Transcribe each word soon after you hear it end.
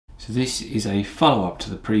So this is a follow-up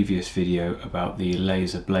to the previous video about the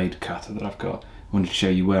laser blade cutter that I've got. I wanted to show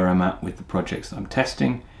you where I'm at with the projects that I'm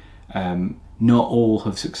testing. Not all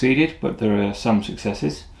have succeeded, but there are some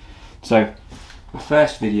successes. So the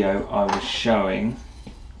first video I was showing,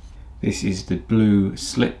 this is the blue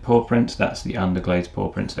slip paw prints. That's the underglaze paw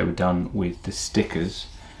prints. They were done with the stickers.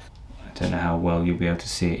 I don't know how well you'll be able to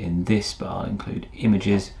see it in this, but I'll include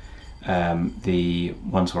images. The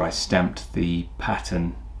ones where I stamped the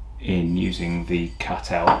pattern in using the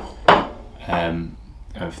cutout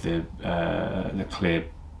of the clear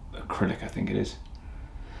acrylic, I think it is.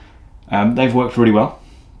 They've worked really well.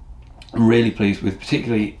 I'm really pleased with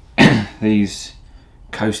particularly these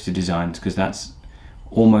coaster designs, because that's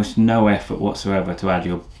almost no effort whatsoever to add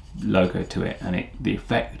your logo to it, and the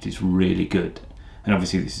effect is really good. And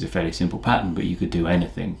obviously this is a fairly simple pattern, but you could do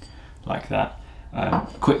anything like that.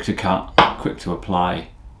 Quick to cut, quick to apply,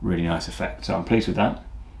 really nice effect. So I'm pleased with that.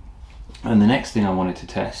 And the next thing I wanted to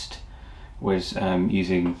test was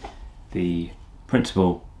using the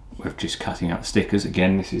principle of just cutting out the stickers.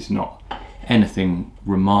 Again, this is not anything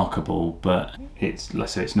remarkable, but it's,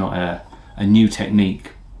 let's say, it's not a new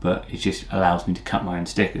technique, but it just allows me to cut my own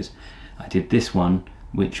stickers. I did this one,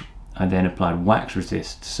 which I then applied wax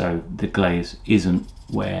resist, so the glaze isn't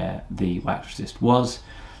where the wax resist was,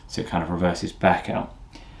 so it kind of reverses back out.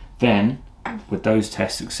 Then, with those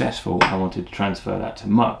tests successful, I wanted to transfer that to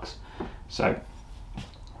mugs. So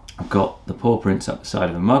I've got the paw prints up the side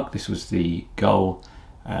of the mug. This was the goal,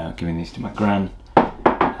 giving these to my gran.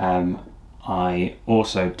 I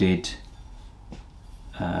also did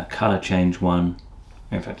a colour change one.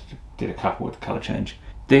 In fact, I did a couple with colour change.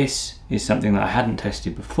 This is something that I hadn't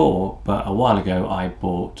tested before, but a while ago I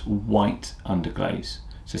bought white underglaze.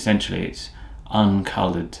 So essentially it's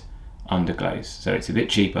uncoloured underglaze, so it's a bit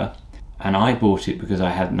cheaper. And I bought it because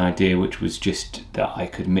I had an idea, which was just that I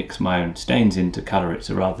could mix my own stains in to colour it.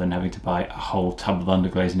 So rather than having to buy a whole tub of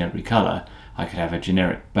underglaze in every colour, I could have a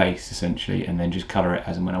generic base essentially and then just colour it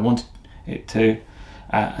as and when I wanted it to.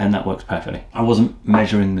 And that works perfectly. I wasn't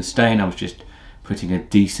measuring the stain, I was just putting a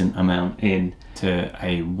decent amount in to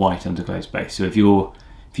a white underglaze base. So if you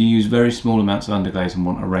use very small amounts of underglaze and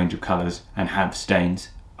want a range of colours and have stains,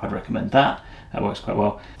 I'd recommend that. That works quite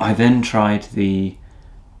well. I then tried the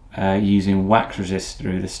using wax resist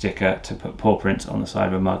through the sticker to put paw prints on the side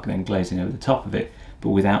of a mug, then glazing over the top of it, but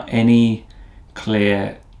without any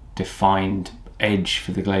clear defined edge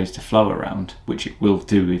for the glaze to flow around, which it will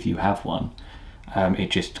do if you have one.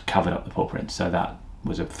 It just covered up the paw prints, so that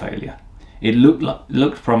was a failure. It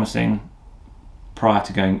looked promising prior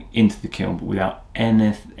to going into the kiln, but without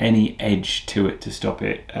any edge to it to stop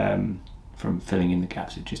it from filling in the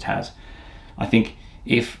gaps it just has. I think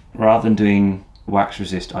if rather than doing wax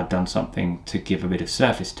resist, I'd done something to give a bit of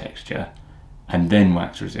surface texture and then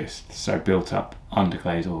wax resist, so built up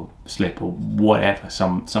underglaze or slip or whatever,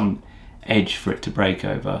 some edge for it to break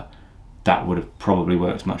over, that would have probably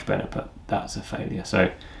worked much better, but that's a failure.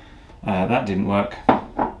 So that didn't work.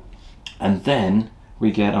 And then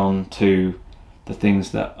we get on to the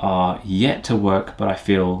things that are yet to work, but I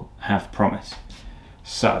feel have promise.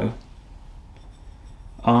 So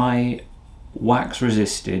I wax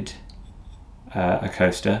resisted a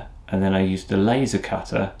coaster, and then I used the laser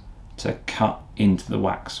cutter to cut into the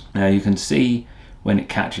wax. Now you can see when it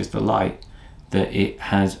catches the light that it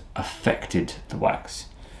has affected the wax,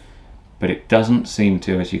 but it doesn't seem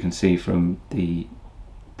to, as you can see from the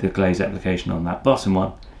glaze application on that bottom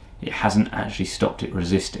one, it hasn't actually stopped it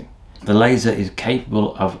resisting. The laser is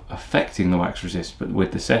capable of affecting the wax resist, but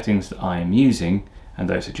with the settings that I am using, and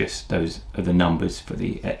those are the numbers for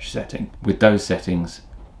the etch setting, with those settings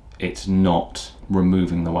it's not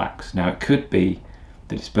removing the wax. Now it could be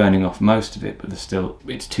that it's burning off most of it, but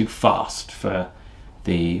it's too fast for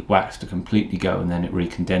the wax to completely go, and then it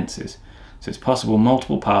recondenses. So it's possible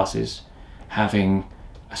multiple passes, having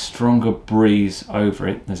a stronger breeze over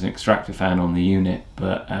it. There's an extractor fan on the unit,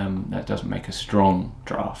 but that doesn't make a strong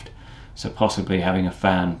draft. So possibly having a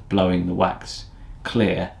fan blowing the wax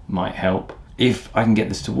clear might help. If I can get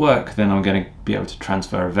this to work, then I'm going to be able to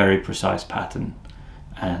transfer a very precise pattern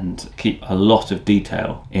and keep a lot of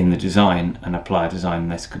detail in the design and apply a design.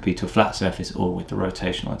 This could be to a flat surface, or with the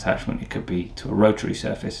rotational attachment it could be to a rotary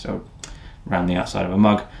surface, so around the outside of a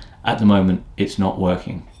mug. At the moment it's not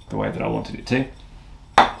working the way that I wanted it to.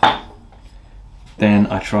 Then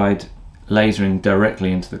I tried lasering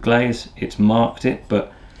directly into the glaze. It's marked it,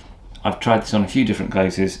 but I've tried this on a few different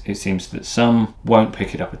glazes. It seems that some won't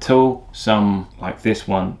pick it up at all, some, like this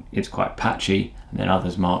one, it's quite patchy, and then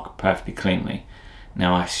others mark perfectly cleanly.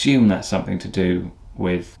 Now I assume that's something to do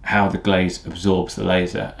with how the glaze absorbs the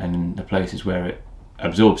laser, and in the places where it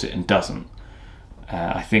absorbs it and doesn't.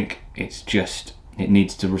 I think it's just, it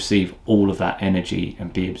needs to receive all of that energy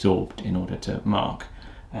and be absorbed in order to mark,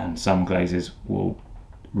 and some glazes will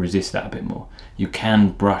resist that a bit more. You can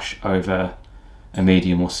brush over a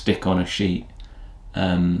medium or stick on a sheet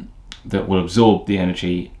that will absorb the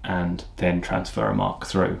energy and then transfer a mark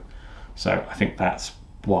through. So I think that's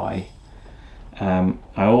why. I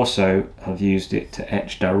also have used it to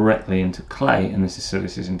etch directly into clay, and this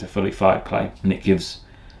is into fully fired clay, and it gives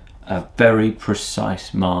a very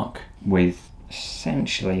precise mark with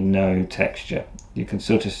essentially no texture. You can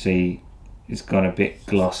sort of see it's gone a bit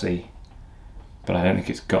glossy, but I don't think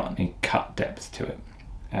it's got any cut depth to it.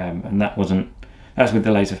 And that's with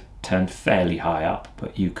the laser turned fairly high up,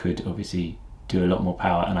 but you could obviously do a lot more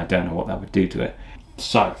power, and I don't know what that would do to it.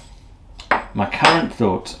 So my current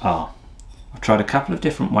thoughts are, I've tried a couple of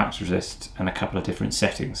different wax resists and a couple of different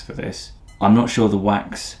settings for this. I'm not sure the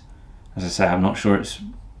wax, as I say, I'm not sure it's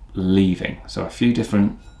leaving. So a few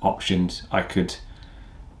different options. I could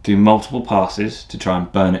do multiple passes to try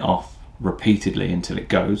and burn it off repeatedly until it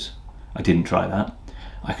goes. I didn't try that.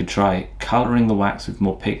 I could try colouring the wax with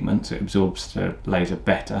more pigment so it absorbs the laser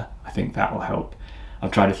better. I think that will help.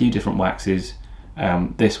 I've tried a few different waxes.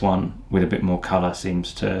 This one with a bit more colour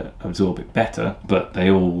seems to absorb it better, but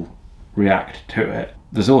they all react to it.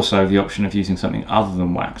 There's also the option of using something other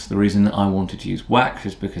than wax. The reason that I wanted to use wax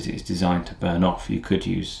is because it's designed to burn off. You could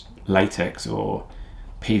use latex or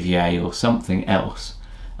PVA or something else,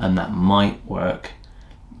 and that might work,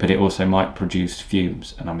 but it also might produce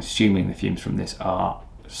fumes, and I'm assuming the fumes from this are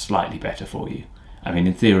slightly better for you. I mean,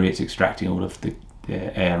 in theory it's extracting all of the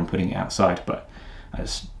air and putting it outside, but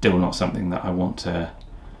it's still not something that I want to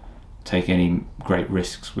take any great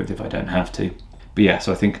risks with if I don't have to. But yeah,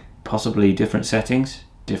 so I think possibly different settings,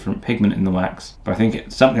 different pigment in the wax, but I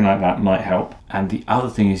think something like that might help. And the other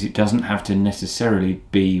thing is, it doesn't have to necessarily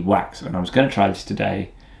be wax, and I was going to try this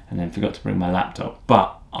today and then forgot to bring my laptop,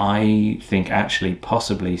 but I think actually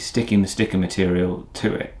possibly sticking the sticker material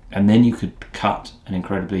to it, and then you could cut an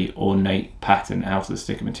incredibly ornate pattern out of the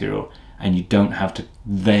sticker material, and you don't have to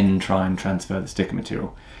then try and transfer the sticker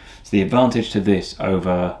material. So the advantage to this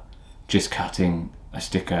over just cutting a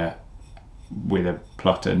sticker with a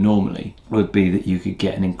plotter normally would be that you could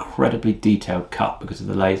get an incredibly detailed cut because of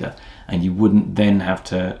the laser, and you wouldn't then have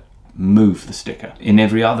to move the sticker. In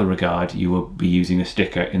every other regard, you will be using a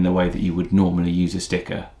sticker in the way that you would normally use a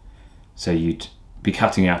sticker. So you'd be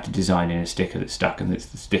cutting out a design in a sticker that's stuck, and it's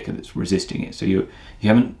the sticker that's resisting it. So you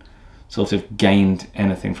haven't sort of gained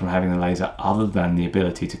anything from having the laser other than the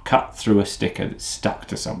ability to cut through a sticker that's stuck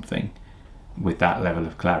to something with that level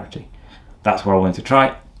of clarity. That's what I wanted to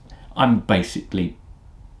try. I'm basically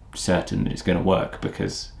certain that it's going to work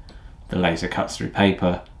because the laser cuts through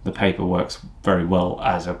paper. The paper works very well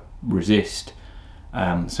as a resist,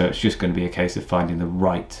 so it's just going to be a case of finding the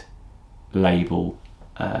right label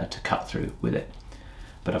to cut through with it.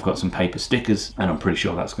 But I've got some paper stickers and I'm pretty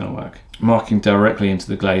sure that's going to work. Marking directly into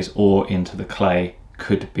the glaze or into the clay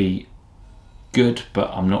could be good,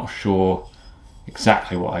 but I'm not sure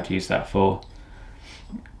exactly what I'd use that for.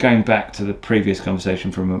 Going back to the previous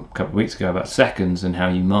conversation from a couple of weeks ago about seconds and how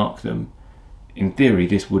you mark them, in theory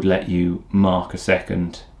this would let you mark a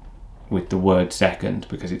second with the word second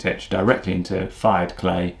because it's etched directly into fired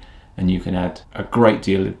clay, and you can add a great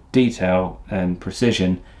deal of detail and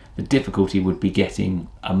precision. The difficulty would be getting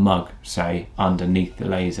a mug, say, underneath the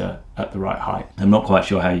laser at the right height. I'm not quite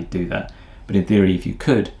sure how you'd do that, but in theory if you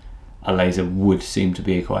could, a laser would seem to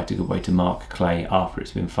be quite a good way to mark clay after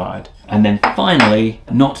it's been fired. And then finally,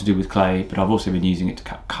 not to do with clay, but I've also been using it to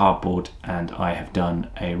cut cardboard, and I have done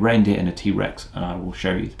a reindeer and a T-Rex, and I will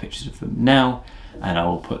show you the pictures of them now, and I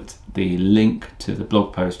will put the link to the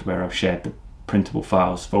blog post where I've shared the printable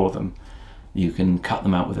files for them. You can cut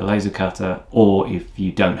them out with a laser cutter, or if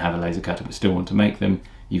you don't have a laser cutter but still want to make them,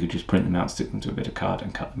 you could just print them out, stick them to a bit of card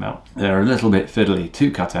and cut them out. They're a little bit fiddly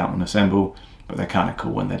to cut out and assemble, but they're kind of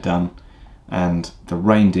cool when they're done. And the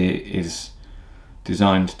reindeer is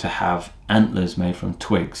designed to have antlers made from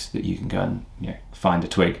twigs that you can go and find a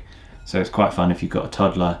twig. So it's quite fun if you've got a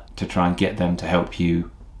toddler to try and get them to help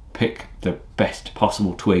you pick the best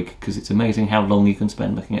possible twig, because it's amazing how long you can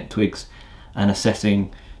spend looking at twigs and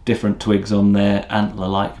assessing different twigs on their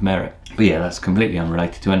antler-like merit. But yeah, that's completely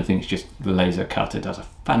unrelated to anything. It's just the laser cutter does a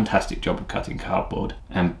fantastic job of cutting cardboard.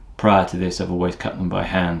 And prior to this, I've always cut them by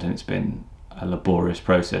hand, and it's been a laborious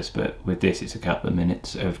process, but with this it's a couple of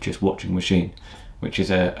minutes of just watching machine, which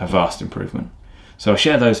is a vast improvement. So I'll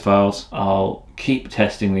share those files, I'll keep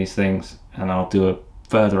testing these things, and I'll do a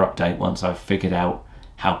further update once I've figured out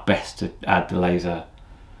how best to add the laser,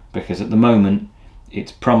 because at the moment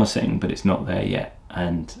it's promising but it's not there yet.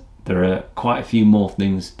 and there are quite a few more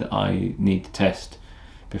things that I need to test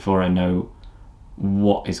before I know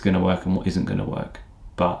what is going to work and what isn't going to work.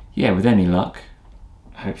 But yeah, with any luck,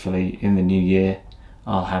 hopefully in the new year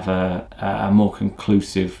I'll have a more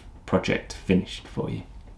conclusive project finished for you.